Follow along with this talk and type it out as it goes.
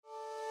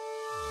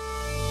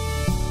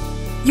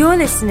You're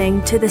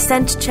listening to the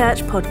Centre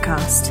Church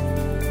podcast.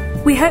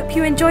 We hope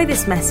you enjoy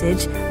this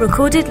message,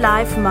 recorded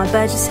live from our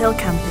Burgess Hill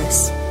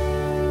campus.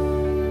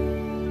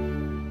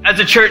 As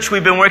a church,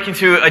 we've been working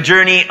through a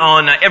journey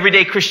on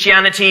everyday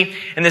Christianity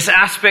and this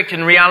aspect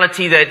and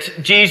reality that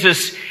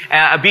Jesus,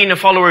 being a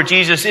follower of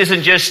Jesus,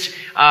 isn't just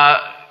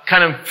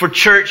kind of for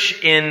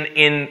church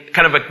in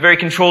kind of a very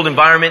controlled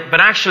environment,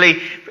 but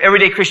actually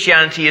everyday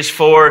Christianity is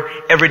for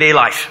everyday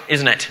life,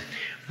 isn't it?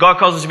 God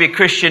calls us to be a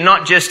Christian,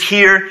 not just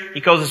here.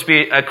 He calls us to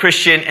be a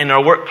Christian in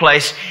our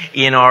workplace,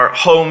 in our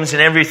homes,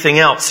 and everything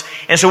else.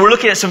 And so we're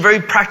looking at some very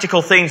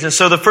practical things. And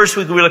so the first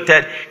week we looked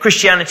at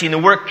Christianity in the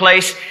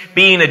workplace,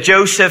 being a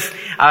Joseph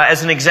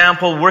as an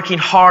example, working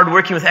hard,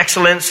 working with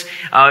excellence,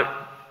 doing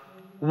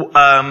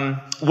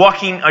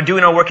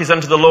our work as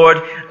unto the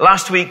Lord.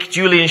 Last week,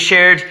 Julian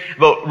shared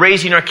about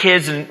raising our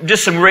kids and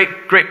just some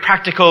great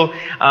practical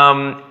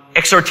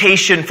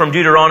exhortation from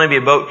Deuteronomy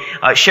about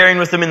sharing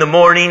with them in the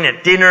morning,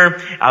 at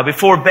dinner,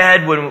 before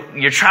bed, when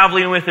you're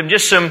traveling with them.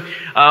 Just some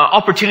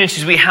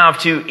opportunities we have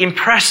to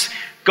impress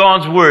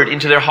God's word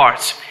into their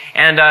hearts.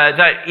 And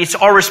that it's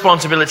our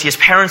responsibility as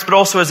parents, but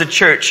also as a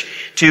church,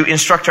 to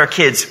instruct our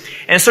kids.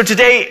 And so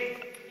today,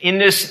 in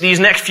these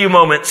next few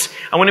moments,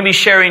 I want to be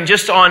sharing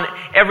just on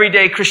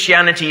everyday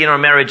Christianity in our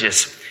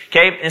marriages.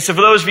 Okay? And so for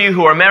those of you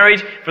who are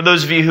married, for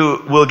those of you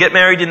who will get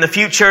married in the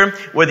future,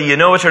 whether you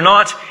know it or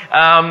not,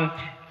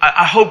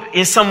 I hope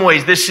in some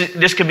ways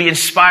this could be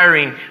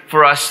inspiring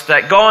for us,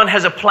 that God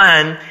has a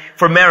plan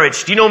for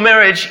marriage. Do you know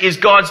marriage is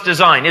God's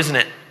design, isn't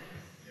it?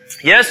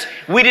 Yes?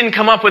 We didn't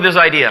come up with this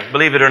idea,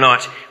 believe it or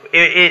not.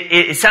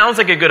 It sounds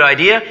like a good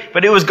idea,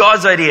 but it was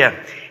God's idea.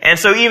 And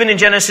so even in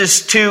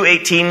Genesis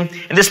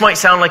 2:18, and this might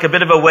sound like a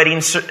bit of a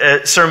wedding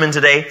sermon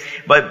today,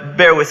 but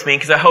bear with me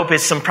because I hope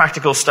it's some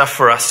practical stuff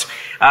for us.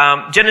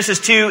 Genesis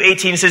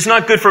 2:18 says, "It's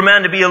not good for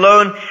man to be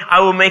alone.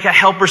 I will make a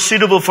helper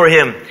suitable for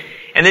him."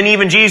 And then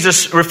even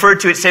Jesus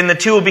referred to it, saying the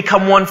two will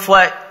become one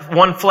flesh.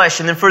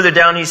 And then further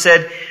down he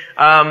said,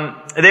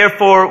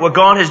 "Therefore, what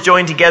God has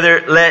joined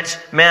together, let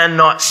man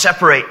not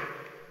separate."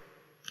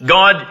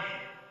 God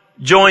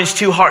joins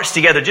two hearts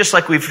together, just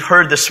like we've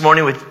heard this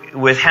morning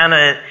with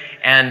Hannah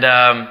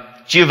and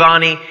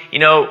Giovanni. You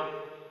know,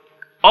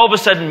 all of a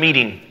sudden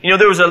meeting. You know,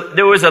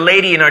 there was a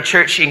lady in our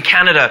church in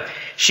Canada.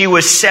 She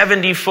was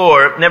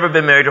 74, never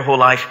been married her whole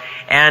life,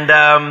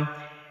 and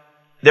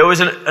there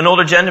was an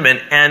older gentleman,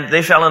 and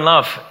they fell in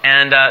love,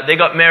 and they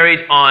got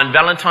married on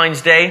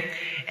Valentine's Day,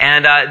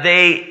 and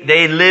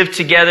they lived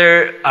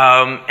together,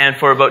 and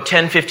for about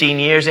 10-15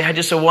 years, they had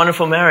just a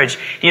wonderful marriage.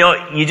 You know,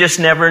 you just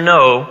never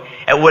know,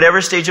 at whatever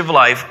stage of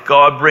life,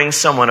 God brings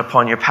someone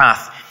upon your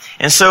path.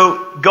 And so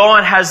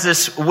God has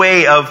this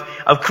way of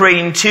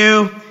bringing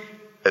two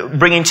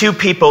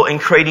people and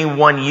creating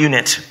one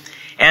unit.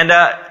 And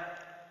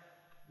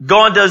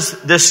God does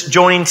this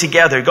joining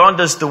together. God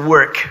does the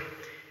work.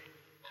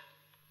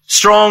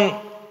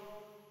 Strong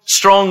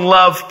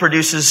love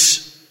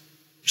produces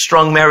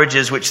strong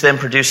marriages, which then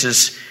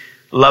produces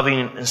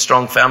loving and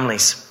strong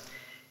families.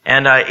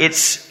 And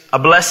it's a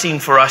blessing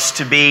for us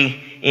to be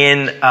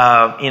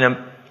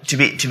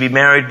to be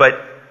married, but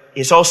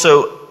it's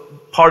also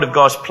part of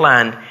God's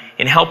plan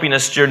in helping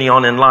us journey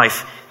on in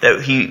life,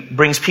 that He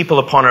brings people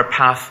upon our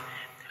path,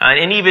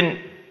 and even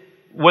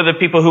whether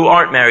people who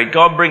aren't married,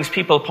 God brings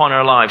people upon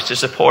our lives to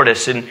support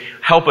us and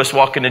help us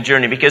walk in the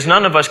journey, because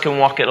none of us can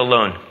walk it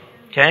alone.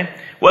 Okay?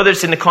 Whether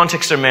it's in the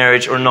context of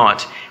marriage or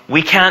not,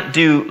 we can't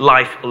do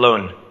life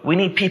alone. We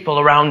need people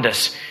around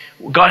us.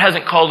 God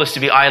hasn't called us to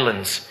be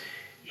islands.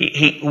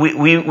 He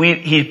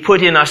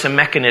put in us a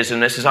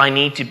mechanism that says, I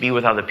need to be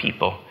with other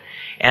people.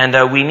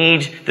 And we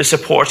need the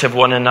support of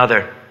one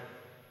another.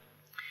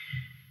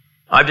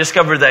 I've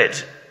discovered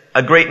that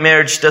a great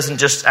marriage doesn't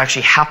just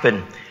actually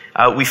happen.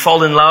 We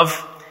fall in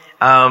love.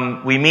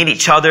 We meet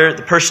each other,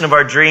 the person of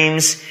our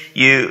dreams.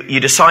 You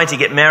decide to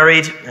get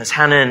married, as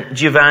Hannah and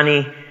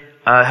Giovanni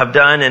have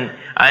done, and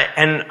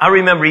I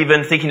remember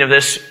even thinking of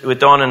this with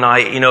Dawn and I.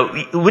 You know,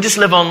 we just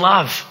live on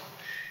love.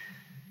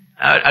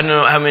 I don't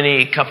know how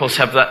many couples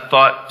have that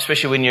thought,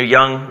 especially when you're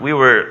young. We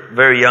were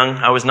very young.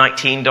 I was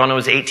 19. Donna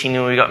was 18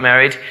 when we got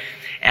married,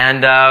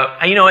 and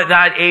you know, at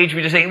that age,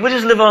 we just think, we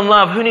just live on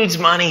love. Who needs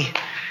money?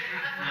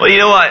 Well, you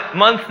know what?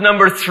 Month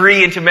number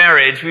 3 into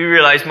marriage, we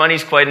realized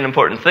money's quite an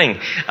important thing.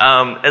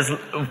 As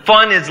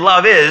fun as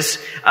love is,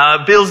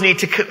 bills need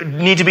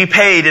to be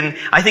paid. And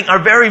I think our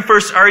very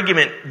first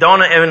argument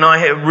Donna and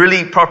I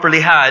really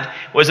properly had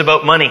was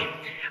about money,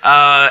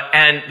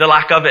 and the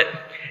lack of it,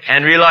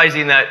 and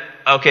realizing that,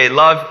 okay,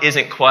 love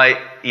isn't quite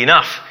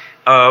enough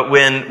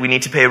when we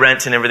need to pay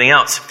rent and everything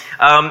else.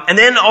 And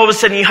then all of a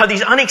sudden you have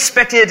these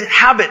unexpected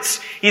habits.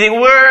 You think,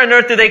 where on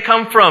earth do they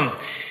come from?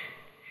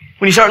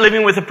 When you start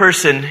living with a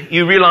person,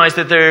 you realize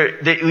that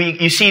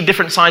you see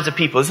different sides of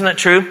people. Isn't that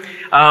true?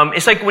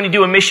 It's like when you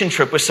do a mission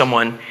trip with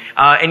someone,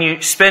 and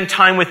you spend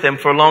time with them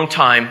for a long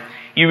time,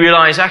 you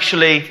realize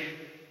actually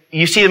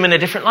you see them in a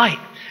different light.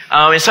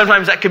 And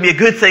sometimes that can be a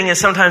good thing, and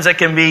sometimes that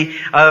can be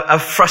a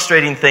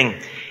frustrating thing.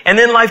 And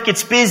then life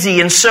gets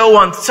busy and so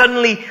on.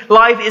 Suddenly,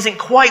 life isn't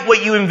quite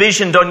what you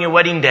envisioned on your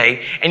wedding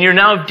day. And you're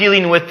now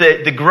dealing with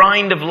the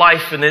grind of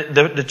life and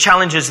the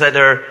challenges that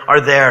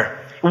are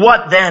there.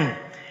 What then?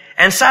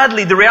 And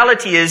sadly, the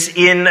reality is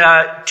in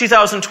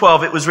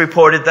 2012, it was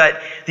reported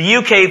that the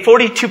UK,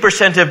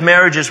 42% of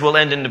marriages will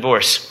end in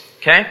divorce.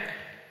 Okay?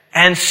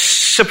 And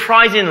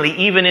surprisingly,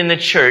 even in the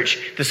church,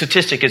 the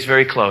statistic is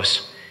very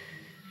close.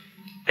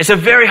 It's a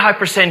very high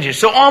percentage.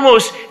 So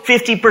almost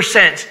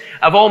 50%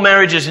 of all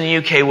marriages in the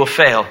UK will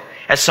fail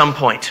at some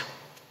point.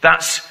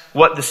 That's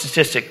what the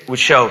statistic would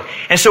show.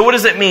 And so what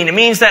does it mean? It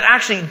means that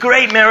actually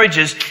great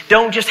marriages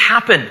don't just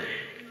happen.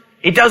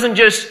 It doesn't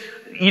just,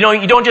 you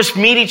don't just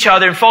meet each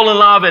other and fall in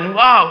love and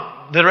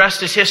wow, the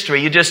rest is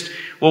history. You just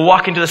will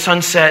walk into the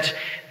sunset,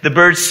 the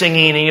birds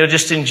singing, and you'll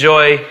just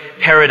enjoy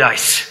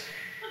paradise.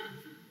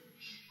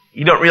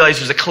 You don't realize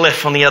there's a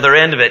cliff on the other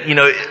end of it.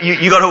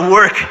 You got to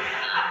work.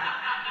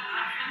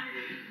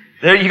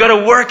 You got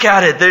to work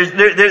at it.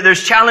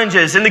 There's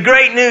challenges. And the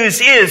great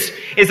news is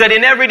that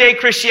in everyday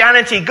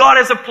Christianity, God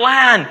has a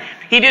plan.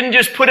 He didn't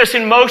just put us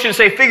in motion and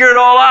say, figure it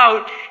all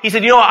out. He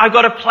said, I've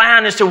got a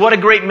plan as to what a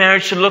great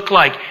marriage should look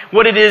like.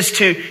 What it is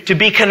to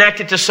be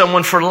connected to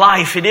someone for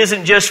life. It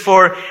isn't just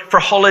for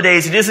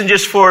holidays. It isn't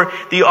just for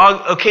the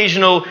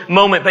occasional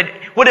moment. But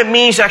what it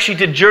means actually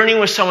to journey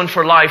with someone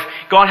for life.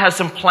 God has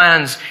some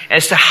plans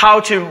as to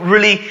how to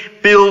really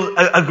build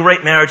a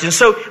great marriage. And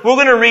so we're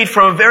going to read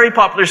from a very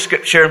popular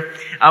scripture,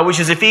 which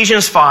is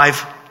Ephesians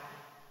 5.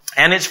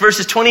 And it's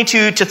verses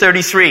 22 to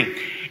 33.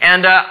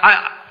 And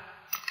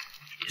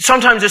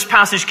sometimes this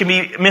passage can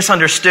be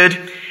misunderstood,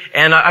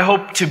 and I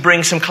hope to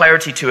bring some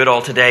clarity to it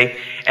all today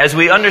as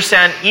we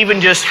understand even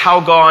just how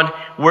God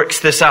works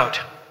this out.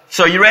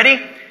 So, you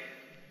ready?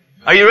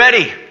 Are you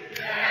ready?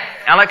 Yes.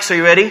 Alex, are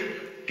you ready?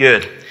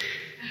 Good.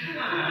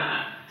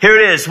 Here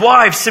it is.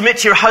 Wives, submit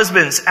to your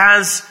husbands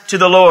as to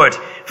the Lord.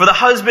 For the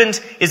husband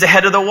is the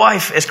head of the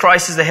wife, as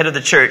Christ is the head of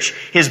the church,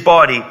 his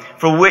body,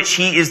 for which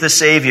he is the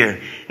Savior.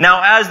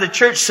 Now, as the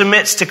church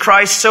submits to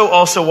Christ, so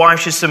also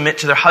wives should submit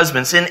to their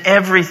husbands in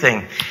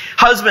everything.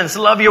 Husbands,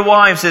 love your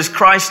wives as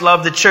Christ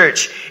loved the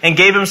church and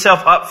gave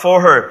himself up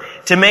for her,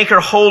 to make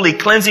her holy,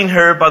 cleansing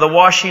her by the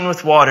washing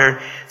with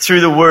water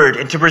through the word,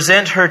 and to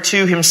present her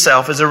to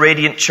himself as a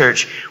radiant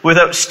church,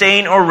 without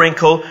stain or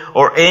wrinkle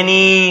or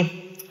any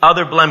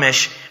other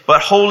blemish,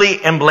 but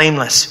holy and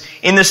blameless.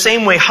 In the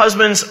same way,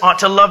 husbands ought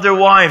to love their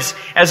wives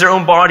as their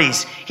own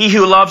bodies. He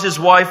who loves his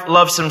wife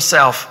loves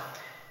himself.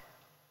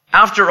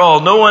 After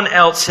all, no one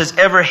else has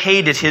ever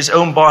hated his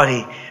own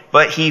body,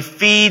 but he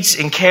feeds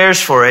and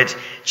cares for it,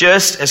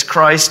 just as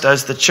Christ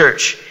does the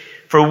church.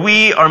 For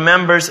we are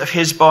members of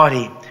his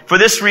body. For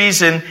this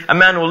reason, a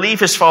man will leave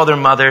his father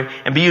and mother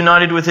and be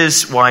united with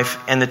his wife,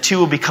 and the two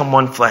will become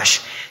one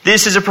flesh.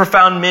 This is a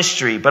profound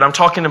mystery, but I'm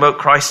talking about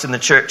Christ and the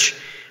church.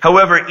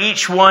 However,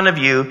 each one of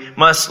you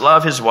must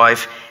love his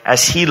wife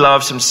as he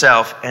loves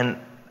himself, and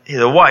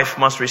the wife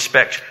must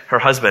respect her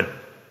husband.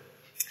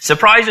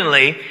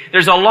 Surprisingly,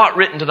 there's a lot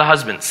written to the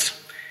husbands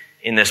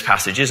in this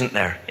passage, isn't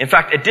there? In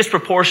fact, a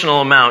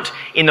disproportional amount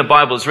in the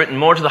Bible is written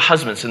more to the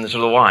husbands than to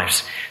the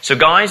wives. So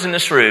guys in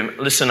this room,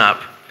 listen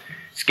up.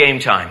 It's game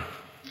time.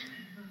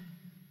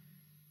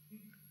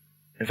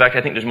 In fact,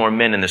 I think there's more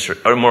men in this room,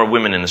 or more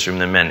women in this room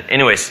than men.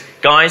 Anyways,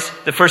 guys,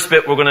 the first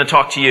bit we're going to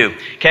talk to you.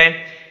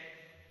 Okay?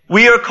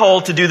 We are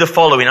called to do the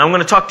following. I'm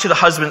going to talk to the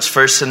husbands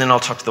first, and then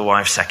I'll talk to the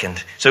wives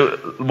second.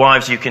 So,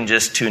 wives, you can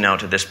just tune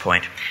out at this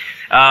point.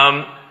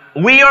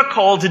 We are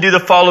called to do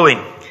the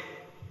following.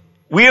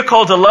 We are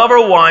called to love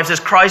our wives as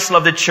Christ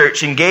loved the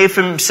church and gave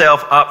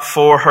himself up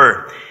for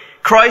her.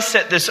 Christ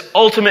set this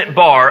ultimate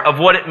bar of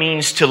what it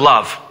means to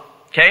love.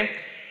 Okay?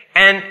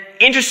 And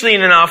interestingly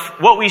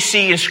enough, what we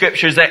see in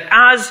Scripture is that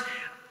as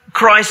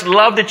Christ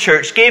loved the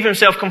church, gave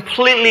himself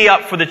completely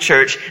up for the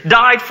church,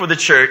 died for the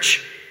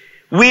church,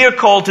 we are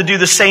called to do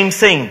the same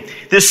thing.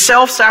 This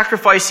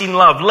self-sacrificing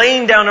love,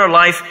 laying down our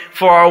life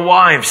for our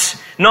wives.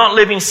 Not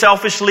living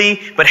selfishly,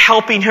 but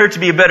helping her to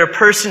be a better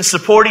person,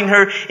 supporting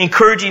her,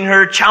 encouraging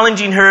her,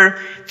 challenging her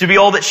to be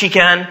all that she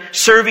can,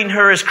 serving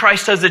her as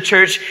Christ does the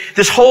church.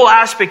 This whole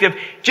aspect of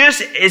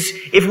just as,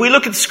 if we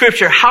look at the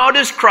Scripture, how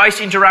does Christ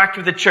interact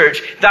with the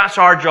church? That's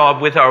our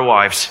job with our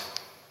wives.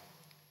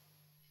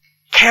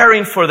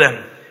 Caring for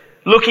them,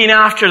 looking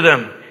after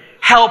them,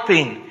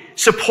 helping,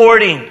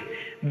 supporting,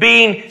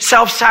 being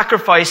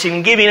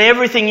self-sacrificing, giving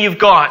everything you've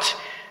got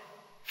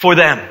for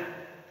them.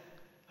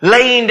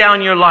 Laying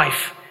down your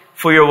life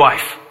for your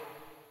wife.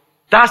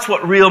 That's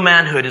what real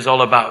manhood is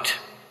all about.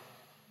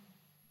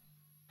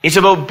 It's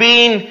about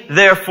being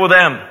there for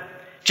them,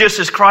 just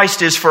as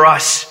Christ is for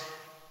us.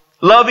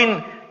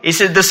 Loving, he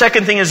said, the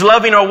second thing is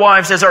loving our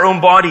wives as our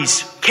own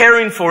bodies,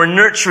 caring for and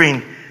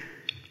nurturing.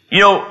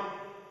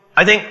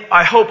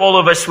 I hope all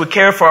of us would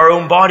care for our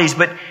own bodies,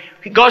 but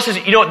God says,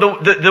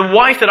 the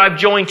wife that I've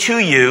joined to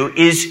you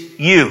is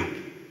you.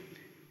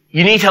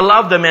 You need to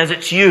love them as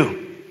it's you.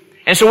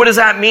 And so what does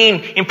that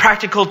mean in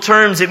practical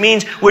terms? It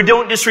means we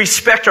don't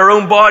disrespect our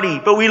own body,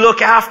 but we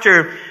look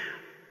after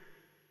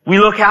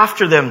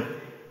them.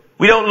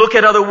 We don't look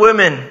at other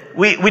women.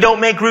 We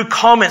don't make rude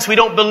comments. We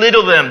don't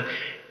belittle them.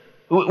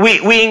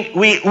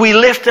 We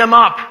lift them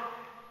up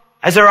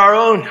as they're our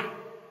own.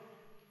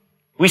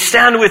 We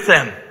stand with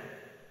them.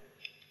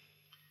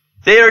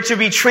 They are to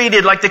be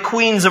treated like the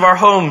queens of our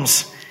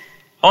homes,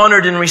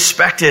 honored and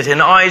respected, and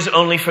eyes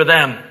only for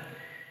them.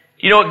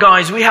 You know what,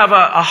 guys? We have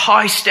a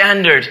high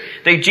standard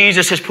that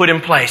Jesus has put in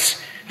place.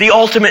 The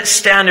ultimate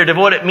standard of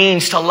what it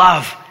means to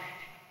love.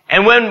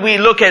 And when we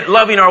look at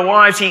loving our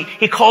wives,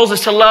 He calls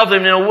us to love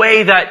them in a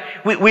way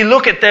that we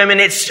look at them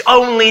and it's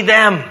only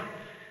them.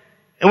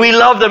 And we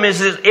love them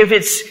as if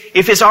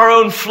it's our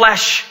own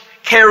flesh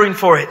caring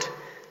for it.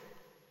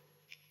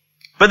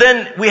 But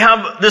then we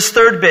have this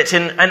third bit,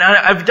 and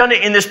I've done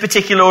it in this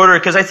particular order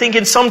because I think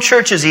in some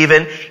churches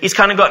even, it's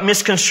kind of got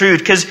misconstrued,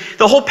 because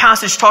the whole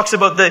passage talks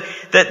about the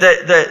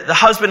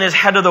husband is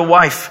head of the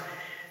wife.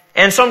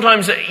 And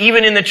sometimes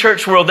even in the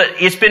church world,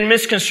 that it's been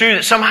misconstrued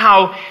that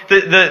somehow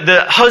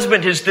the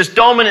husband is this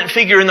dominant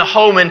figure in the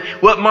home and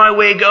what my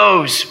way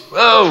goes.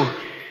 Whoa.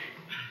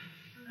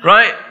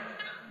 Right?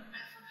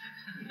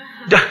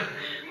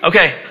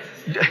 Okay.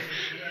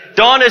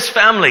 Donna's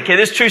family. Okay,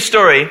 this is a true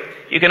story.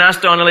 You can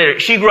ask Donna later.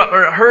 She grew up,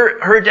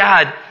 her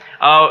dad,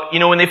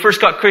 when they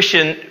first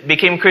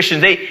became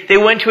Christians, they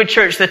went to a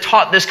church that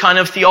taught this kind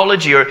of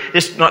theology,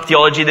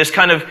 this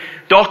kind of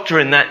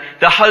doctrine that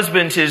the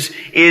husband is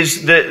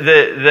the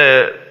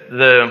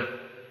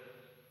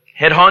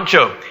head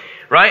honcho,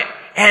 right?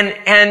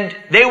 And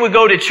they would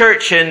go to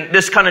church, and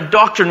this kind of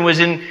doctrine was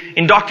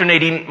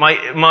indoctrinating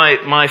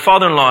my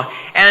father-in-law.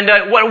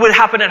 And what would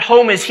happen at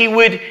home is he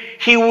would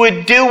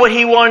do what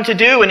he wanted to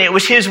do, and it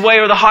was his way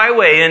or the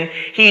highway. And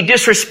he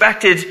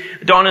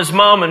disrespected Donna's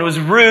mom and was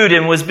rude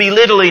and was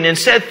belittling and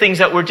said things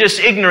that were just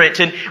ignorant.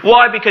 And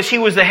why? Because he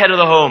was the head of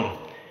the home.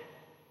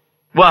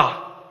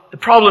 Well, the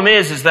problem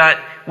is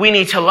that we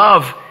need to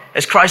love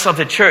as Christ loved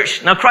the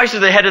church. Now, Christ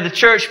is the head of the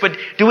church, but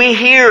do we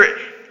hear,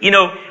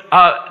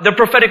 the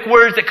prophetic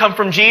words that come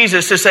from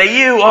Jesus to say,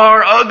 you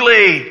are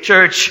ugly,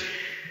 church.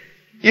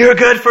 You're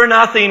good for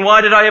nothing.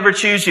 Why did I ever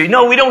choose you?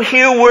 No, we don't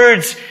hear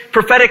words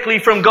prophetically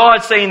from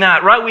God saying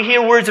that, right? We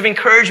hear words of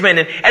encouragement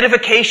and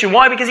edification.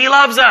 Why? Because He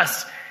loves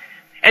us.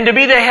 And to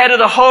be the head of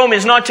the home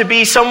is not to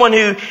be someone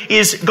who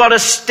is got a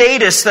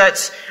status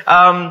that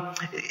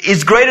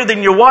is greater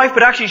than your wife,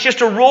 but actually it's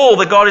just a role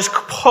that God has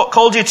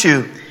called you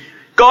to.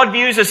 God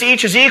views us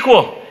each as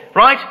equal.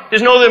 Right?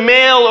 There's no other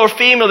male or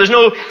female. There's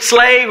no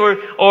slave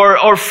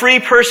or free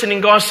person in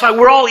God's sight.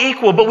 We're all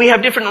equal, but we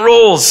have different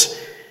roles.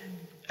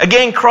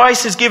 Again,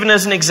 Christ has given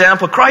us an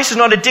example. Christ is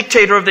not a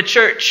dictator of the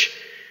church.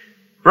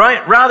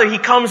 Right? Rather, He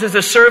comes as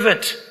a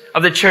servant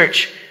of the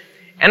church.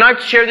 And I've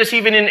shared this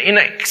even in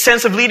a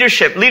sense of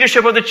leadership.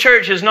 Leadership of the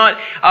church is not,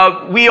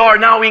 we are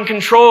now in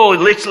control.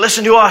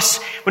 Listen to us.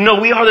 But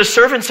no, we are the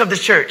servants of the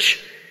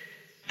church.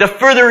 The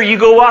further you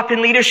go up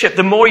in leadership,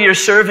 the more you're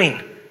serving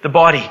the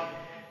body.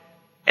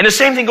 And the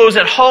same thing goes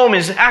at home,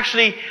 is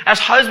actually, as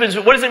husbands,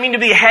 what does it mean to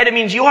be a head? It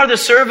means you are the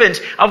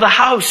servant of the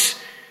house.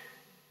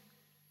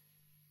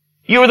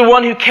 You are the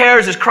one who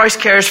cares as Christ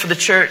cares for the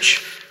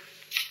church.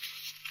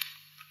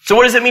 So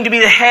what does it mean to be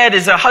the head?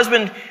 Is a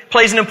husband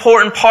plays an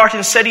important part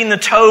in setting the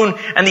tone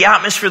and the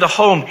atmosphere of the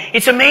home.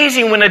 It's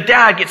amazing when a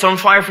dad gets on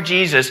fire for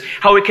Jesus,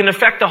 how it can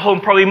affect the home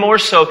probably more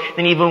so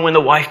than even when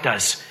the wife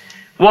does.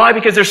 Why?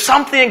 Because there's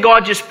something that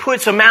God just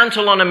puts a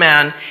mantle on a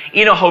man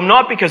in a home,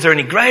 not because they're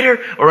any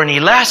greater or any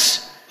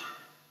less,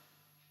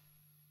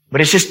 but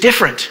it's just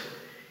different.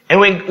 And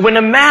when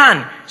a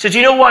man says,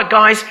 you know what,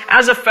 guys,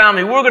 as a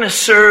family, we're going to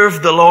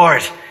serve the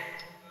Lord,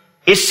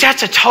 it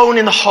sets a tone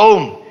in the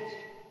home.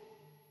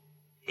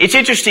 It's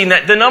interesting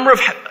that the number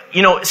of,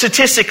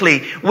 statistically,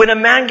 when a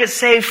man gets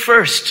saved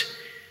first,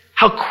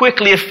 how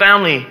quickly a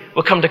family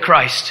will come to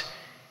Christ.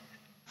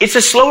 It's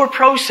a slower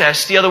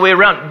process the other way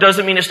around.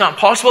 Doesn't mean it's not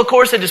possible. Of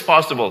course it is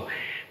possible.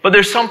 But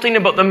there's something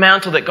about the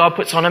mantle that God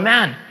puts on a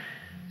man.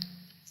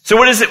 So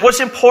what's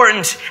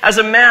important as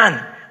a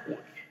man?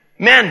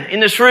 Men in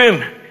this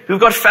room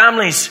who've got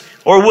families,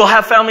 or will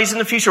have families in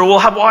the future, or will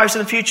have wives in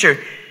the future,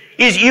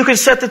 is you can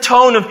set the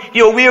tone of,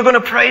 we are going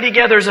to pray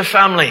together as a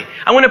family.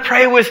 I'm going to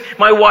pray with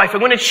my wife. I'm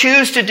going to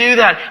choose to do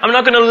that. I'm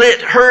not going to let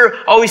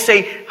her always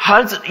say,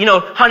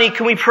 honey,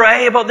 can we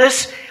pray about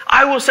this?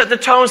 I will set the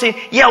tone saying,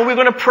 we're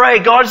going to pray.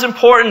 God is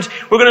important.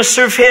 We're going to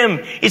serve Him.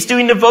 It's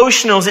doing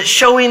devotionals. It's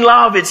showing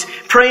love. It's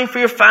praying for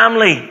your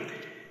family.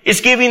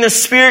 It's giving the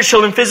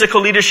spiritual and physical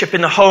leadership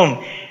in the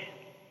home.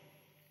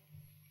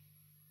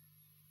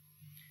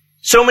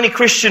 So many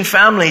Christian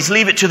families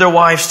leave it to their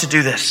wives to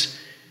do this,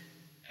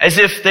 as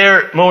if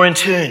they're more in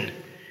tune.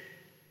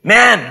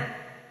 Man,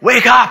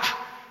 wake up.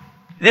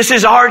 This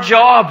is our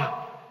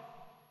job.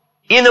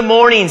 In the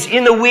mornings,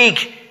 in the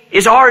week,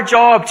 is our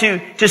job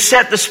to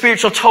set the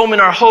spiritual tone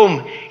in our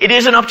home. It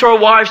isn't up to our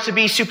wives to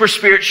be super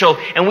spiritual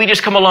and we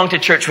just come along to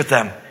church with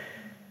them.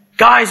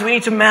 Guys, we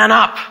need to man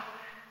up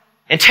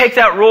and take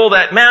that role,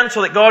 that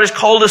mantle that God has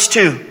called us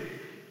to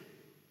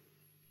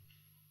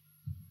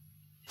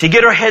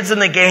get our heads in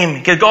the game,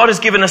 because God has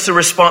given us a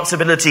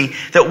responsibility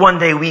that one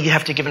day we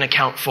have to give an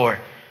account for.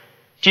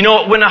 Do you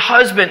know, when a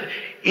husband,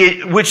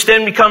 which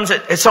then becomes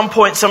at some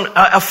point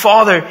a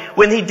father,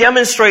 when he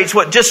demonstrates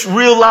what just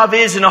real love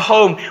is in a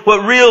home,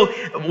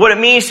 what it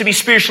means to be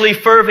spiritually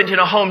fervent in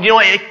a home,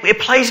 it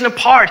plays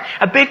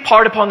a big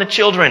part upon the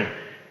children.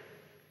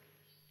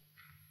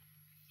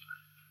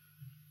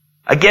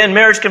 Again,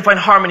 marriage can find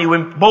harmony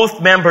when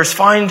both members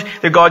find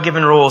their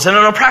God-given roles. And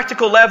on a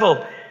practical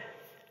level,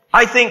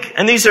 I think,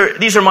 and these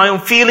are my own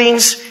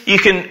feelings, you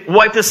can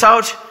wipe this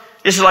out.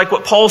 This is like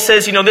what Paul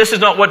says, this is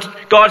not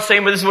what God's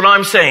saying, but this is what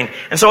I'm saying.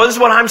 And so this is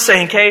what I'm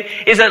saying, okay,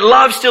 is that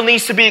love still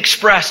needs to be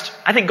expressed.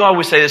 I think God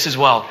would say this as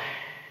well.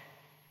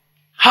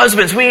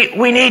 Husbands,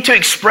 we need to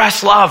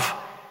express love.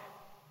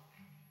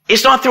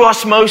 It's not through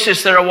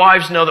osmosis that our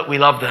wives know that we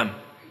love them.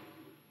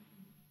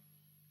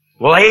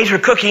 Well, I ate her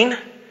cooking.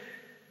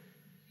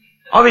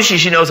 Obviously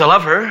she knows I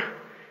love her.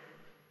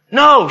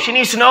 No, she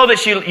needs to know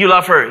that you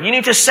love her. You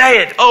need to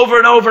say it over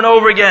and over and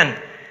over again.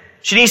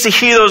 She needs to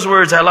hear those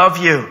words, I love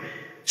you.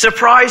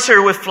 Surprise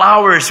her with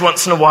flowers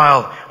once in a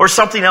while, or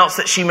something else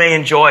that she may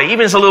enjoy,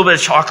 even as a little bit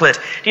of chocolate.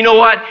 Do you know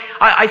what?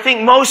 I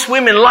think most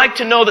women like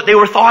to know that they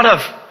were thought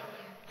of.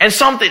 And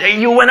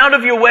you went out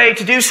of your way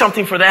to do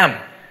something for them.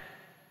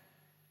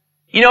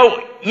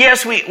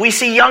 Yes, we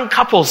see young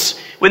couples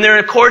when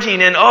they're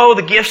courting and,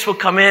 the gifts will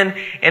come in.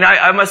 And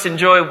I must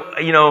enjoy,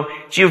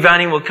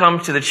 Giovanni will come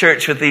to the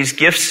church with these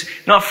gifts.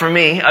 Not for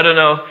me. I don't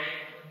know.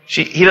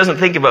 He doesn't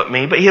think about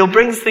me, but he'll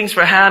bring things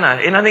for Hannah.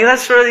 And I think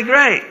that's really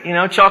great.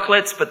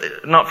 Chocolates, but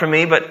not for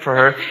me, but for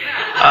her.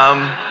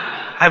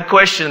 I've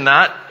questioned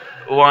that,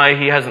 why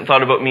he hasn't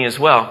thought about me as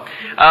well.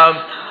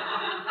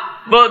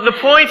 But the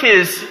point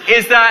is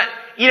that,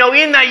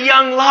 in that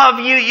young love,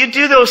 you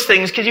do those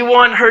things because you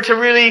want her to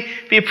really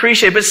be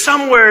appreciated. But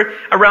somewhere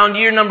around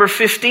year number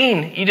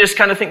 15, you just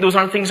kind of think those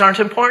things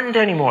aren't important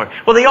anymore.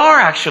 Well, they are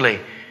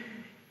actually.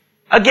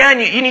 Again,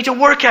 you need to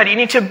work at it. You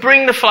need to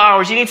bring the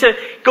flowers. You need to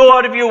go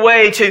out of your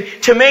way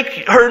to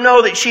make her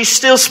know that she's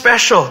still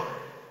special.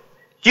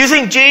 Do you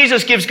think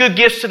Jesus gives good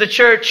gifts to the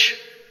church?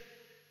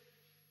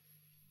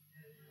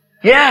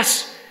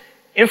 Yes.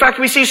 In fact,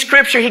 we see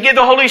Scripture. He gave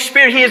the Holy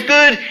Spirit. He has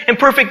good and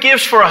perfect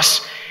gifts for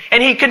us.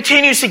 And He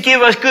continues to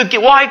give us good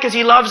gifts. Why? Because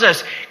He loves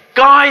us.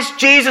 Guys,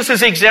 Jesus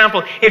is the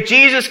example. If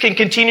Jesus can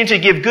continue to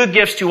give good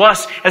gifts to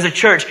us as a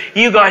church,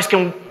 you guys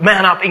can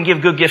man up and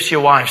give good gifts to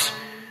your wives.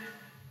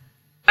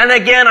 And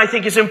again, I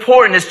think it's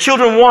important as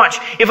children watch,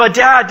 if a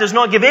dad does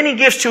not give any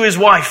gifts to his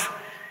wife,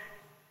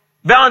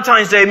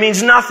 Valentine's Day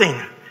means nothing.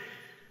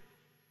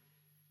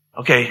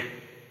 Okay,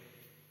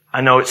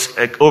 I know it's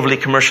an overly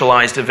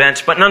commercialized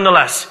event, but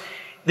nonetheless,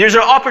 there's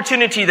an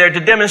opportunity there to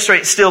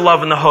demonstrate still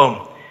love in the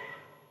home.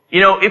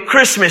 If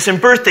Christmas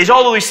and birthdays,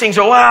 all of these things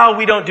are,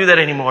 we don't do that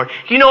anymore.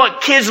 You know what?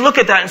 Kids look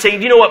at that and say,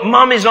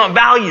 Mom is not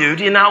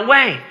valued in that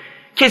way.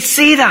 Kids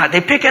see that.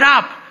 They pick it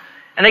up.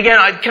 And again,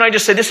 can I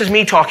just say, this is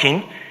me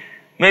talking.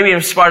 Maybe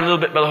inspired a little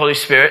bit by the Holy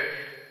Spirit.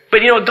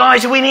 But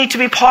guys, we need to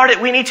be part of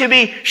it. We need to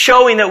be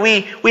showing that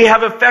we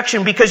have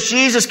affection because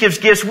Jesus gives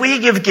gifts. We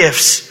give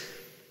gifts.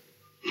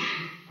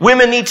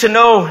 Women need to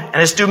know, and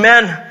as do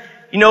men,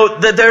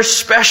 that they're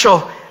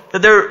special,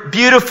 that they're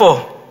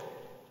beautiful.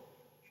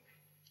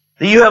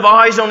 That you have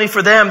eyes only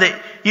for them,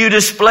 that you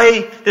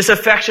display this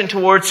affection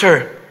towards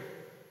her.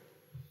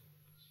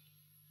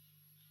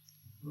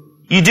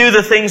 You do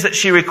the things that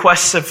she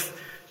requests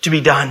to be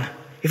done.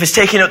 If it's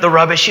taking out the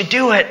rubbish, you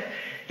do it.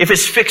 If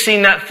it's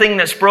fixing that thing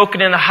that's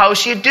broken in the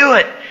house, you do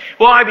it.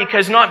 Why?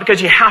 Not because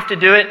you have to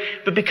do it,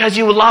 but because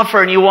you love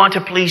her and you want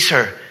to please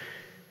her.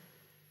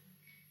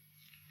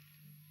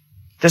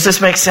 Does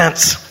this make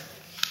sense?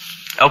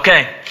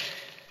 Okay.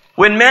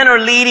 When men are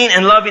leading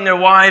and loving their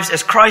wives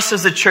as Christ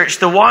as the church,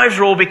 the wife's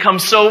role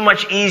becomes so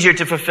much easier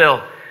to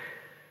fulfill.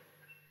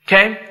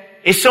 Okay?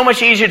 It's so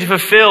much easier to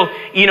fulfill,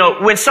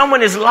 when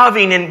someone is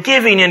loving and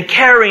giving and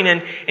caring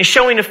and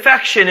showing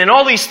affection and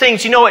all these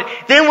things,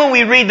 then when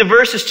we read the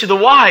verses to the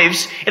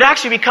wives, it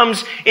actually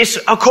becomes,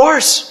 of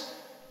course.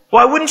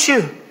 Why wouldn't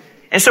you?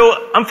 And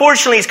so,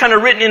 unfortunately, it's kind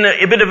of written in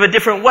a bit of a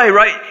different way,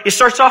 right? It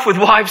starts off with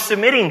wives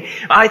submitting.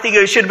 I think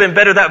it should have been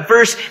better, that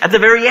verse at the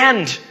very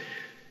end.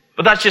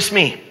 But that's just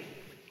me.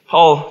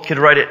 Paul could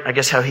write it, I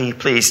guess, how he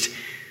pleased.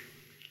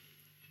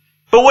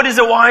 But what is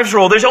the wife's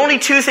role? There's only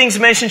two things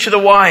mentioned to the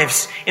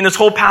wives in this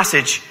whole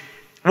passage.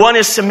 One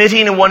is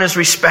submitting and one is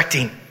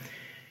respecting.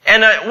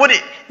 And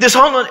this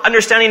whole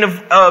understanding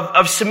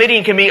of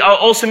submitting can be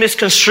also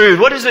misconstrued.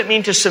 What does it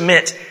mean to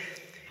submit?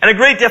 And a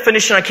great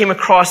definition I came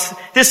across,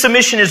 this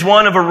submission is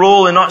one of a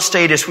role and not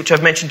status, which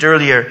I've mentioned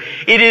earlier.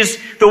 It is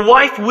the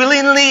wife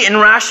willingly and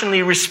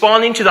rationally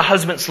responding to the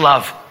husband's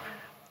love.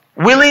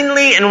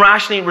 Willingly and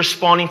rationally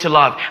responding to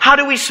love. How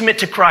do we submit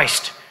to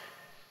Christ?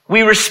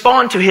 We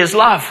respond to His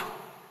love.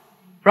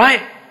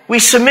 Right? We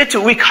submit to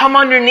it. We come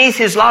underneath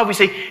His love. We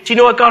say, do you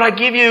know what, God,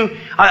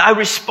 I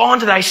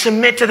respond to that. I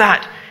submit to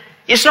that.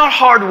 It's not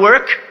hard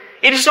work.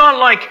 It is not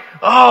like,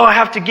 I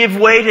have to give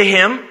way to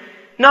Him.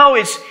 No,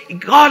 it's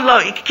God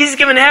love. He's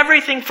given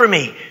everything for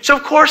me. So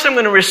of course I'm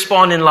going to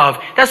respond in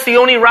love. That's the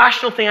only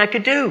rational thing I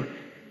could do.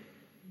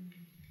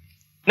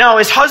 Now,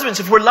 as husbands,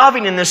 if we're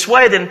loving in this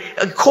way, then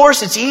of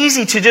course it's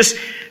easy to just,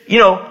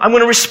 I'm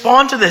going to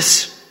respond to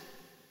this.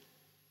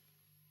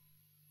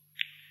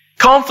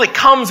 Conflict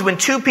comes when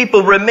two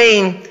people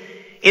remain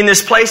in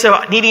this place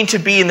of needing to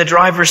be in the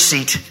driver's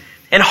seat.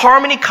 And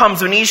harmony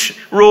comes when each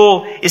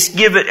role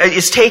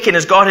is taken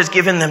as God has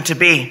given them to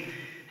be.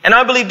 And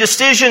I believe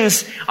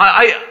decisions,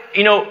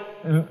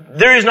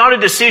 there is not a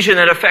decision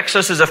that affects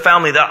us as a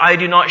family that I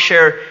do not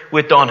share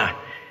with Donna.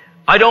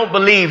 I don't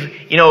believe,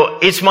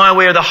 it's my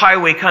way or the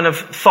highway kind of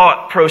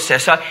thought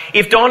process.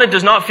 If Donna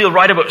does not feel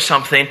right about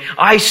something,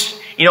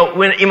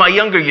 when in my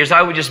younger years,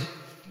 I would just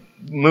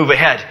move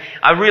ahead.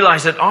 I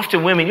realize that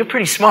often women, you're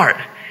pretty smart.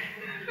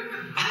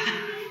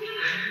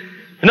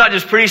 Not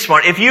just pretty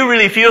smart. If you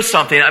really feel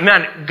something,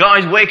 man,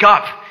 guys, wake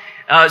up.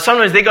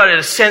 Sometimes they got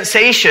a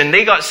sensation,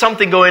 they got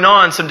something going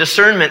on, some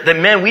discernment that,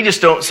 man, we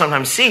just don't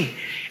sometimes see.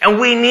 And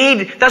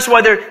that's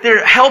why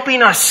they're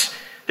helping us.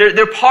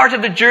 They're part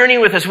of the journey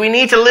with us. We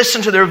need to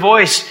listen to their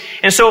voice.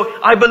 And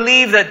so I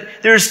believe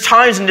that there's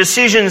times and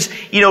decisions,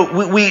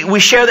 we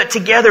share that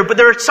together,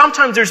 but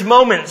sometimes there's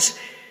moments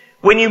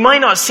when you might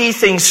not see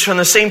things from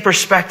the same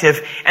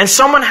perspective, and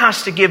someone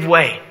has to give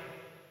way.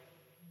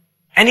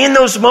 And in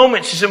those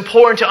moments, it's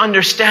important to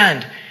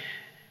understand,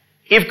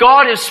 if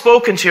God has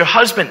spoken to your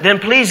husband, then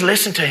please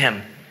listen to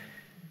him.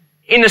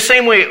 In the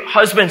same way,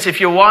 husbands, if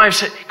your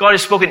wives, God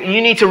has spoken,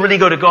 you need to really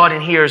go to God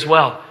and hear as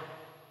well.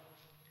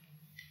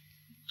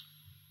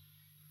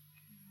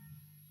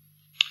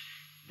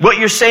 What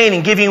you're saying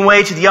and giving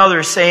way to the other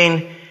is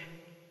saying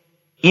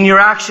in your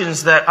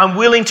actions that I'm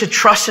willing to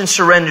trust and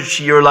surrender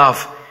to your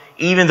love,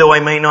 even though I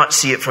may not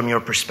see it from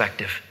your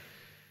perspective.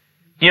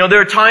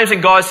 There are times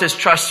when God says,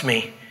 trust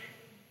me,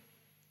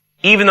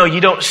 even though you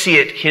don't see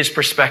it, his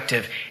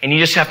perspective, and you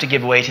just have to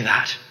give way to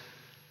that.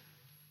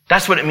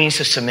 That's what it means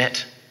to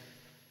submit.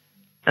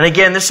 And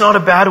again, this is not a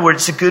bad word,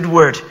 it's a good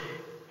word.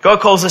 God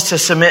calls us to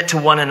submit to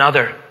one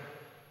another.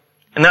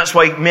 And that's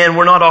why, men,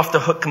 we're not off the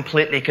hook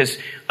completely, because,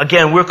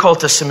 again, we're called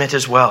to submit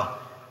as well.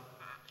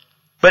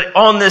 But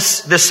on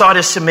this side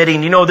of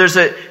submitting, there's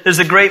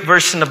a great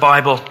verse in the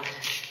Bible.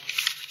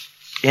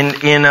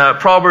 In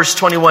Proverbs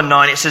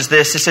 21:9, it says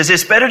this. It says,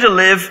 it's better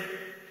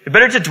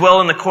to dwell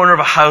in the corner of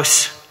a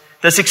house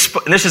and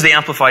this is the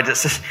Amplified,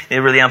 they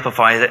really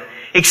amplified it,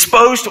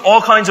 exposed to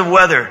all kinds of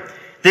weather,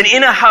 than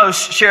in a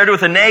house shared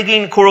with a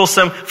nagging,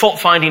 quarrelsome,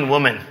 fault-finding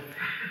woman.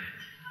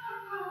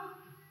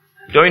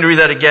 Don't need to read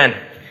that again.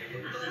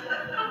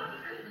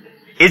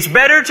 It's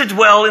better to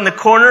dwell in the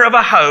corner of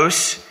a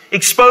house,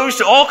 exposed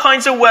to all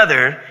kinds of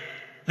weather,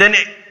 than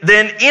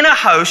in a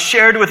house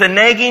shared with a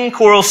nagging,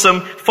 quarrelsome,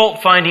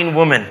 fault-finding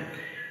woman.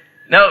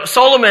 Now,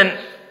 Solomon,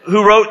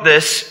 who wrote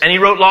this, and he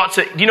wrote lots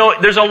of,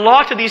 there's a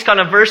lot of these kind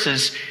of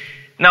verses.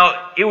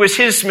 Now, it was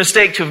his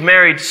mistake to have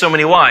married so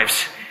many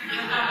wives.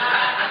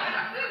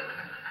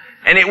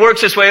 And it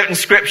works its way out in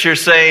Scripture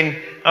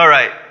saying, all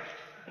right,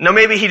 now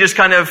maybe he just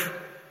kind of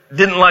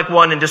didn't like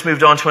one and just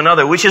moved on to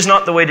another, which is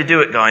not the way to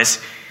do it, guys.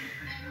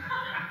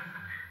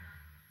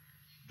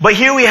 But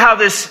here we have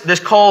this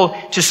call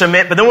to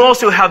submit, but then we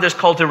also have this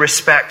call to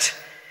respect.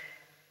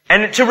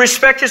 And to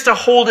respect is to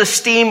hold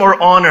esteem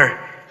or honor,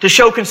 to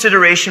show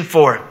consideration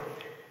for.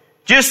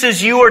 Just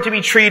as you are to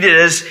be treated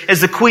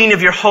as the queen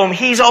of your home,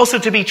 he's also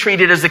to be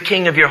treated as the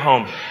king of your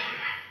home.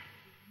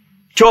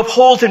 To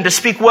uphold him, to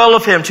speak well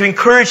of him, to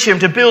encourage him,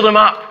 to build him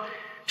up.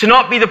 To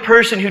not be the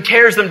person who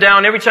tears them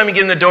down every time you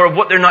get in the door of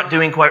what they're not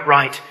doing quite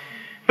right.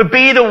 But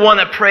be the one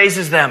that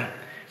praises them.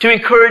 To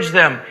encourage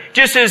them.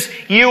 Just as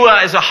you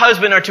as a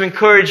husband are to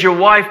encourage your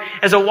wife,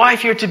 as a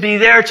wife you're to be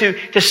there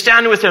to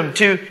stand with them,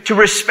 to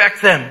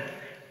respect them.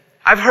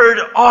 I've heard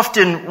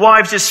often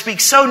wives just speak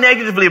so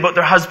negatively about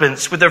their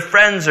husbands with their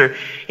friends or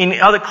in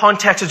other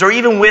contexts or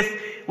even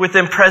with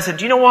them present.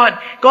 Do you know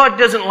what? God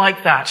doesn't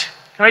like that.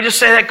 Can I just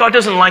say that? God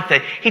doesn't like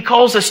that. He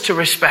calls us to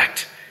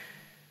respect.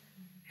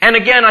 And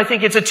again, I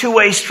think it's a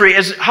two-way street.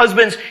 As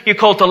husbands, you're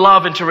called to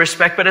love and to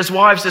respect, but as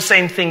wives, the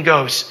same thing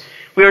goes.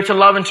 We are to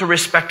love and to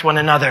respect one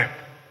another.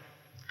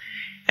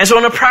 And so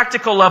on a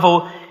practical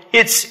level,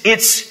 it's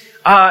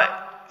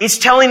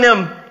telling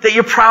them that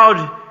you're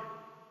proud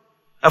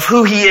of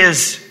who he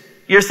is.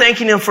 You're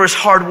thanking him for his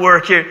hard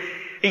work.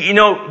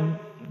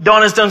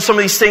 Donna's done some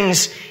of these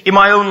things in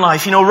my own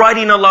life,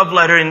 writing a love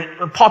letter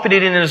and popping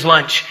it in his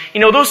lunch.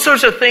 Those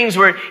sorts of things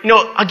where,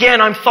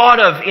 again, I'm thought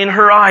of in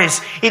her eyes.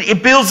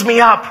 It builds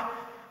me up.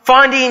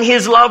 Finding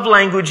his love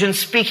language and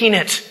speaking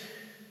it.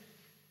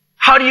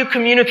 How do you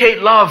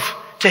communicate love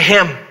to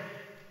him?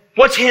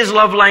 What's his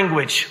love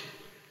language?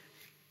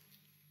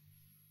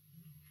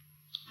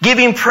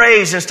 Giving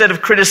praise instead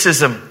of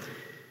criticism.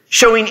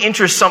 Showing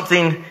interest,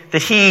 something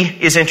that he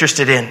is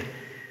interested in.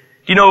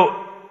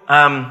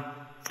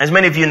 As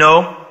many of you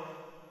know,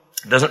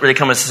 it doesn't really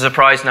come as a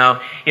surprise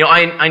now,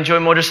 I enjoy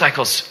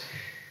motorcycles.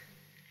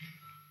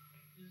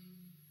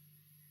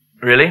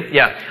 Really?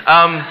 Yeah.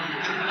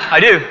 I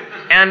do.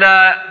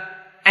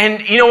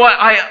 And you know what?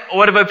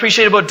 What I've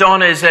appreciated about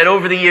Donna is that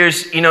over the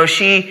years,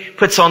 she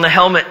puts on the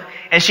helmet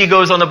and she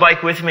goes on the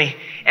bike with me.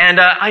 And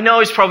I know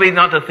it's probably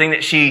not the thing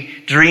that she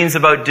dreams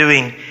about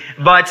doing,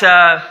 but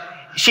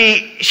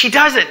she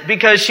does it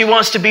because she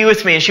wants to be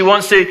with me and she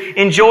wants to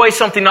enjoy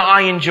something that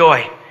I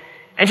enjoy.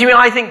 And to me,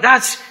 I think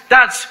that's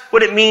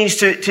what it means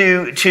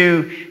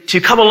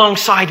to come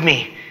alongside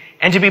me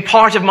and to be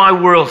part of my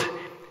world.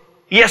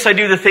 Yes, I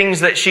do the things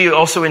that she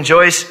also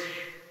enjoys,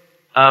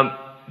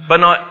 but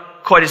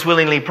not quite as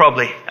willingly,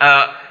 probably.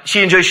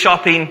 She enjoys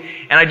shopping,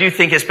 and I do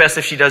think it's best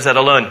if she does that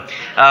alone.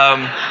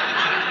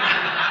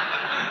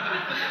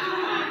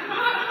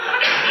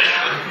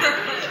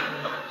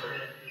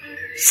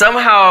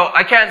 Somehow,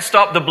 I can't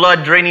stop the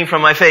blood draining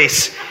from my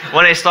face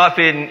when I stop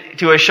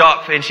into a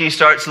shop and she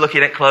starts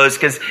looking at clothes,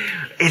 because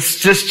it's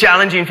just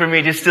challenging for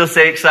me to still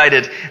stay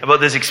excited about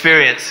this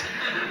experience.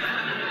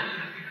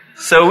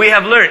 So we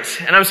have learnt,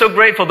 and I'm so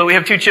grateful that we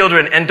have 2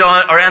 children, and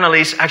Dawn, or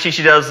Annalise, actually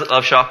she does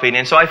love shopping,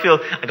 and so I feel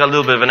I got a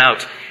little bit of an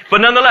out.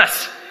 But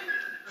nonetheless,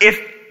 if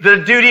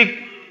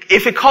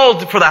it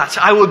called for that,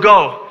 I will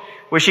go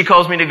where she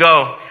calls me to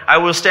go. I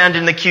will stand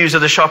in the queues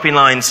of the shopping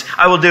lines.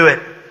 I will do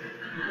it.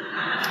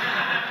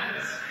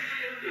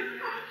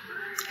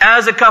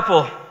 As a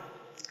couple,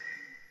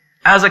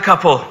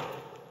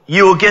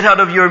 you will get out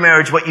of your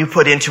marriage what you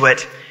put into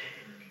it.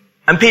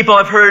 And people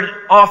I've heard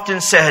often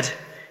said,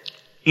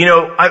 you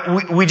know,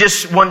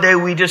 one day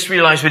we just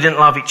realized we didn't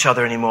love each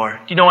other anymore.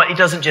 You know what? It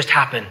doesn't just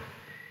happen.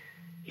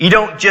 You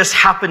don't just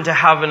happen to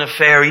have an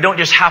affair. You don't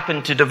just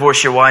happen to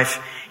divorce your wife.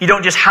 You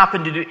don't just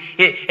happen to do it.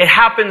 It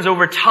happens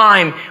over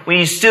time when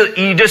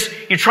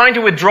you're trying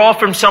to withdraw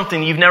from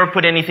something. You've never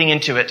put anything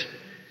into it.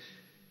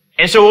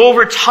 And so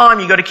over time,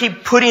 you got to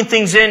keep putting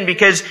things in,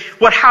 because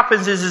what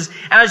happens is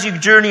as you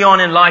journey on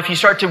in life, you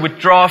start to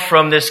withdraw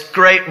from this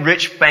great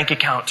rich bank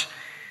account.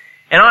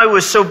 And I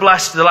was so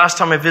blessed the last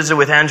time I visited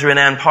with Andrew and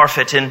Ann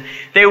Parfit, and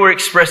they were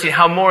expressing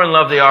how more in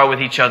love they are with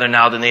each other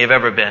now than they have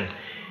ever been.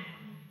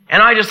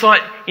 And I just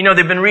thought, you know,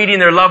 they've been reading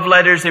their love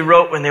letters they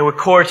wrote when they were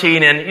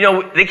courting, and, you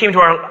know, they came to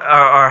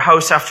our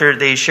house after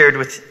they shared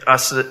with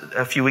us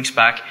a few weeks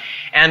back.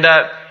 And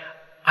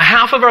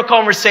half of our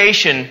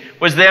conversation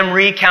was them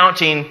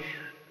recounting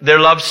their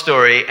love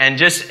story, and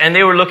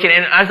they were looking,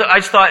 and I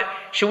just thought,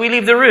 should we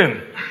leave the room?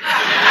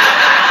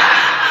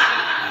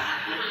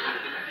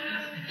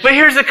 But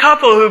here's a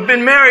couple who've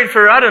been married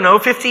for,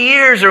 50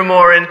 years or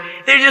more, and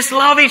they just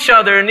love each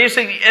other, and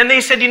they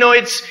said, you know,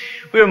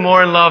 we're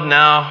more in love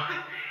now.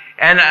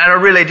 And I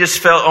really just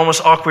felt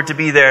almost awkward to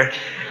be there.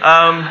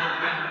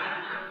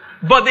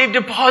 But they've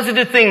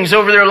deposited things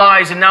over their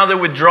lives, and now they're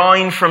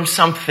withdrawing from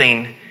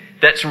something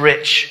that's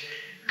rich.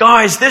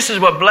 Guys, this is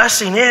what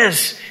blessing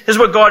is. This is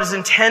what God has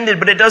intended,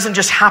 but it doesn't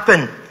just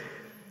happen.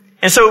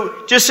 And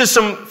so, just as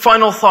some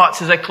final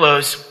thoughts as I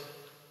close,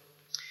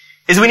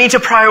 is we need to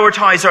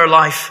prioritize our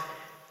life.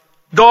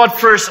 God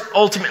first,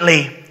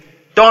 ultimately.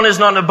 Dawn is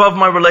not above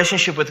my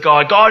relationship with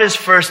God. God is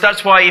first.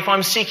 That's why if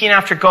I'm seeking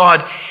after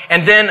God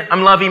and then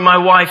I'm loving my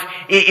wife,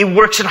 it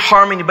works in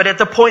harmony. But at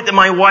the point that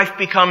my wife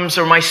becomes,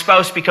 or my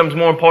spouse becomes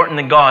more important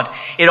than God,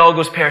 it all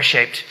goes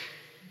pear-shaped.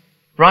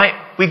 Right?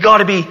 We've got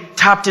to be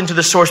tapped into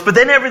the source. But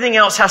then everything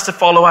else has to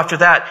follow after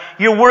that.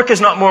 Your work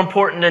is not more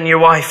important than your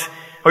wife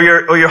or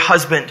your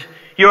husband.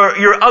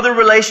 Your other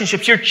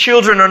relationships, your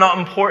children are not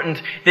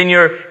important than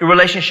your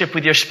relationship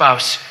with your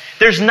spouse.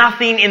 There's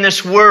nothing in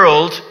this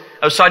world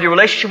outside your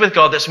relationship with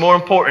God that's more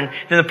important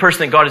than the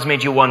person that God has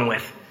made you one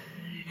with.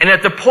 And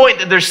at the point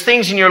that there's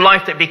things in your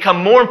life that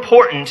become more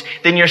important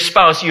than your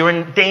spouse, you're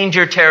in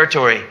danger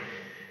territory.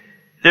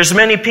 There's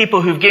many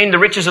people who've gained the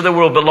riches of the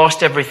world but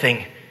lost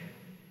everything.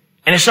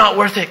 And it's not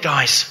worth it,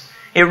 guys.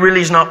 It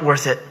really is not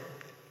worth it.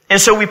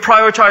 And so we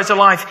prioritize our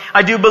life.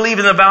 I do believe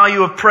in the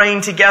value of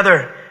praying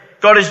together.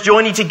 God is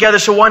joining together,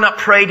 so why not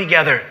pray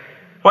together?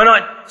 Why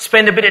not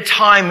spend a bit of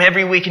time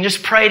every week and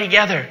just pray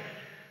together?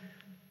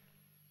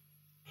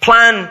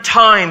 Plan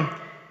time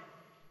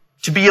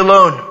to be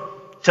alone,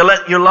 to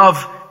let your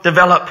love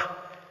develop.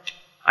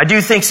 I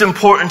do think it's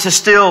important to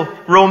still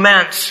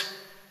romance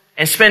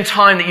and spend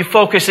time that you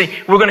focus.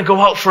 We're going to go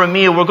out for a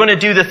meal. We're going to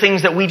do the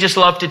things that we just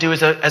love to do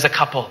as a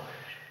couple.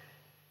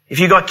 If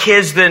you got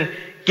kids, then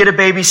get a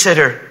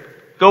babysitter.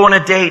 Go on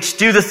a date.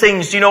 Do the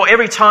things.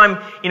 Every time,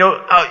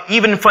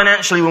 even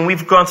financially when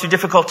we've gone through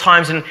difficult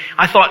times and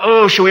I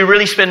thought, should we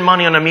really spend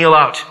money on a meal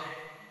out?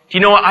 Do you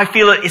know what? I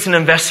feel it's an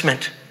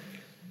investment.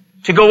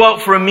 To go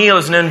out for a meal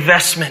is an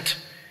investment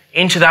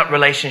into that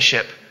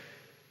relationship.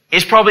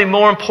 It's probably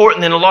more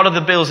important than a lot of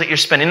the bills that you're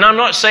spending. And I'm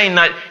not saying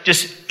that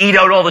just eat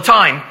out all the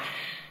time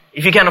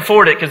if you can't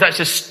afford it, because that's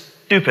just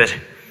stupid.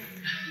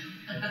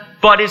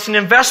 But it's an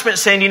investment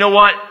saying, you know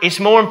what? It's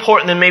more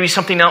important than maybe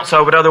something else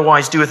I would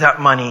otherwise do with that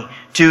money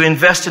to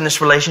invest in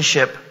this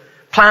relationship.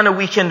 Plan a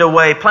weekend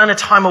away. Plan a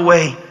time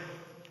away.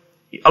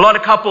 A lot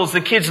of couples, the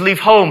kids leave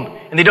home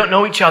and they don't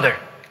know each other.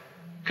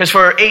 Because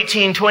for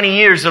 18, 20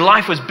 years, their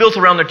life was built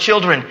around their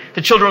children.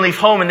 The children leave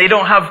home and they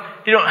don't have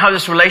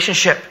this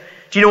relationship.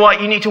 Do you know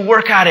what? You need to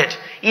work at it,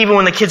 even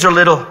when the kids are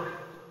little.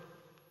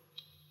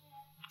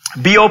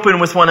 Be open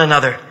with one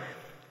another.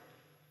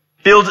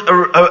 Build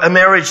a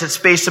marriage that's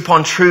based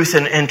upon truth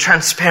and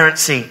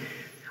transparency.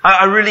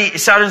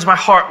 It saddens my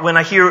heart when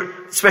I hear,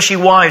 especially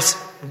wives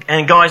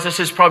and guys, this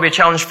is probably a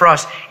challenge for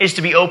us, is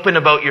to be open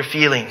about your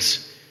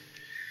feelings.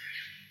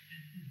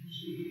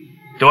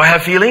 Do I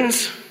have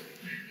feelings?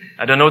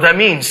 I don't know what that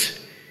means.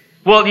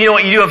 Well, you know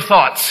what? You do have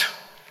thoughts.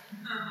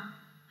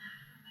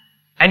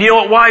 And you know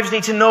what? Wives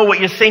need to know what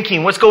you're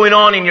thinking, what's going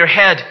on in your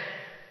head.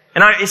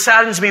 And it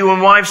saddens me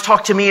when wives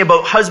talk to me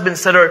about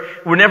husbands that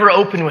we're never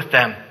open with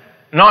them.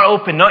 Not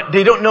open.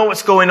 They don't know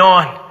what's going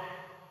on.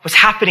 What's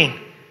happening.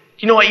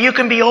 You know what? You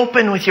can be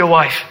open with your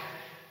wife.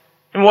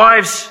 And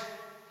wives,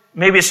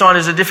 maybe it's not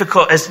as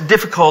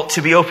difficult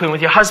to be open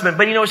with your husband,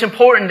 but you know, it's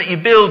important that you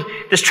build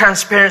this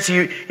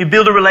transparency. You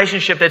build a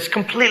relationship that's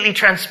completely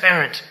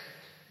transparent.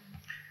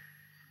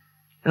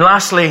 And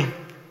lastly,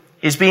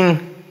 is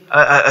being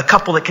a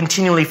couple that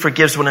continually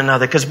forgives one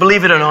another. Because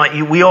believe it or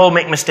not, we all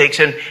make mistakes,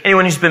 and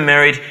anyone who's been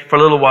married for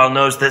a little while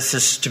knows this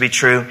is to be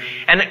true.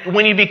 And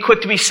we need to be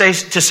quick to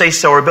say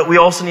sorry, but we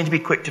also need to be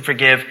quick to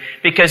forgive,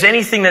 because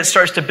anything that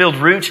starts to build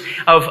root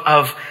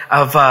of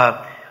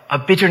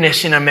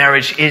bitterness in a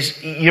marriage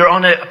you're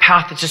on a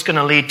path that's just going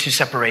to lead to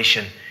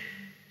separation.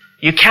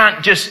 You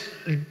can't just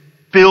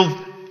build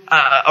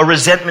a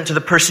resentment to the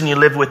person you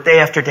live with day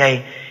after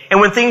day. And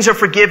when things are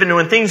forgiven,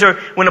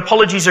 when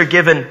apologies are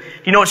given,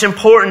 you know, it's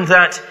important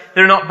that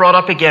they're not brought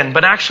up again.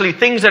 But actually,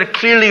 things that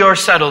clearly are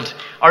settled,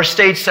 are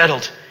stayed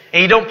settled.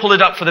 And you don't pull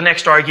it up for the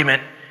next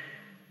argument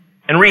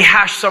and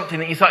rehash something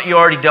that you thought you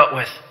already dealt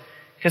with.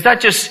 Because that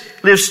just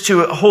lives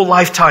to a whole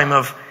lifetime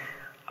of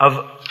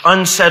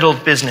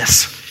unsettled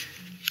business.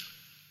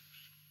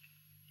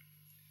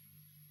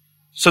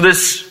 So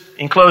this,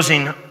 in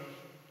closing,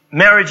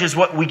 marriage is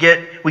what we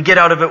get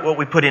out of it what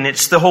we put in.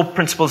 It's the whole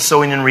principle of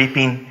sowing and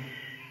reaping.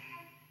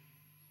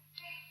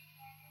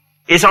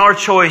 It's our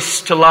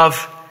choice to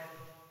love.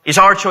 It's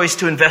our choice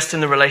to invest in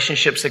the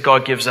relationships that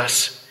God gives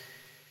us.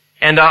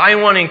 And I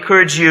want to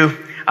encourage you,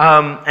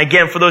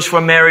 again, for those who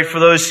are married, for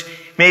those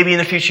maybe in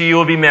the future you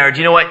will be married.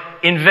 You know what?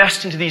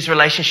 Invest into these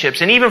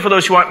relationships. And even for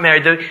those who aren't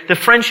married, the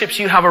friendships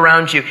you have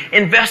around you,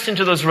 invest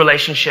into those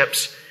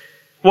relationships.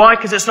 Why?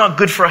 Because it's not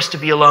good for us to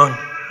be alone.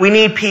 We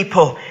need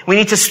people. We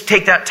need to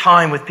take that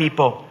time with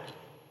people.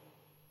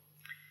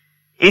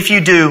 If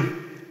you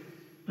do,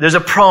 there's a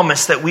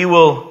promise that we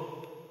will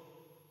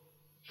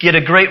get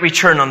a great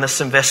return on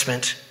this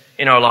investment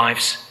in our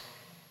lives.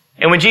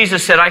 And when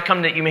Jesus said, I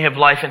come that you may have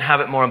life and have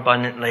it more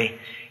abundantly,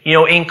 you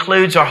know, it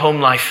includes our home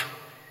life.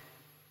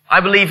 I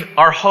believe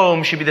our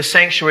home should be the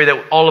sanctuary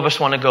that all of us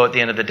want to go at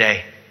the end of the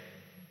day,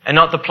 and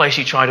not the place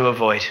you try to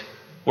avoid,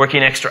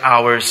 working extra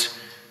hours,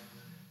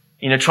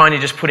 you know, trying to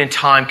just put in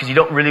time because you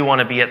don't really want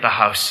to be at the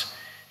house.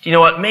 You know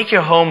what? Make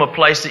your home a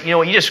place that, you know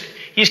what, you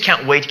just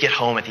can't wait to get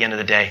home at the end of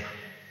the day.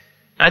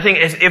 I think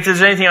if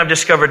there's anything I've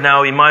discovered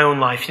now in my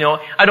own life, you know,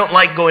 I don't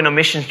like going on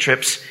mission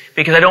trips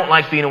because I don't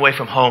like being away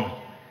from home.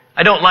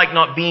 I don't like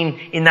not being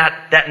in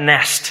that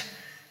nest.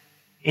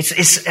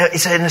 It's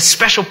in a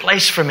special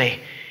place for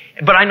me.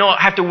 But I know I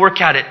have to work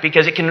at it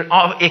because it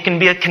can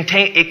be a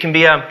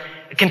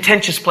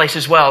contentious place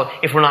as well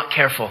if we're not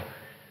careful.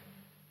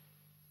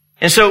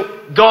 And so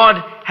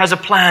God has a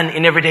plan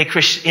in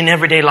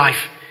everyday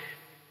life,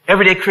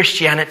 everyday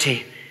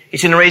Christianity.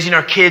 It's in raising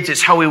our kids.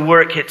 It's how we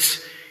work.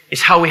 It's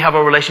how we have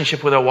a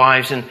relationship with our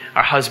wives and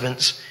our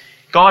husbands.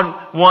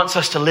 God wants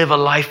us to live a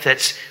life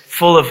that's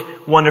full of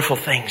wonderful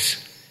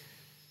things.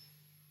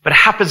 But it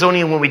happens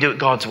only when we do it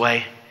God's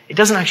way. It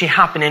doesn't actually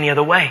happen any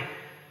other way.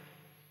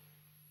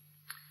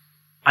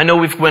 I know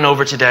we've went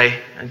over today,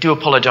 and do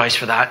apologize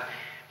for that.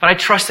 But I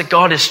trust that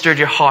God has stirred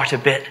your heart a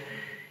bit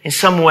in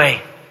some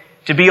way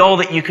to be all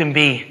that you can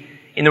be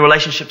in the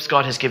relationships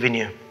God has given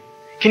you.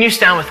 Can you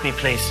stand with me,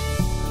 please?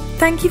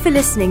 Thank you for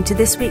listening to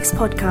this week's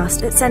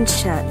podcast at Centre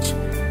Church.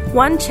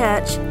 One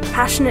church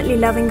passionately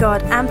loving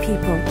God and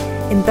people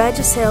in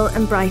Burgess Hill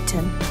and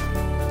Brighton.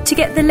 To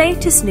get the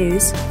latest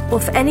news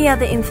or for any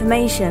other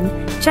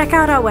information, check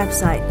out our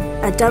website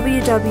at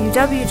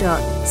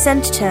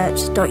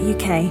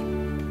www.centrechurch.uk.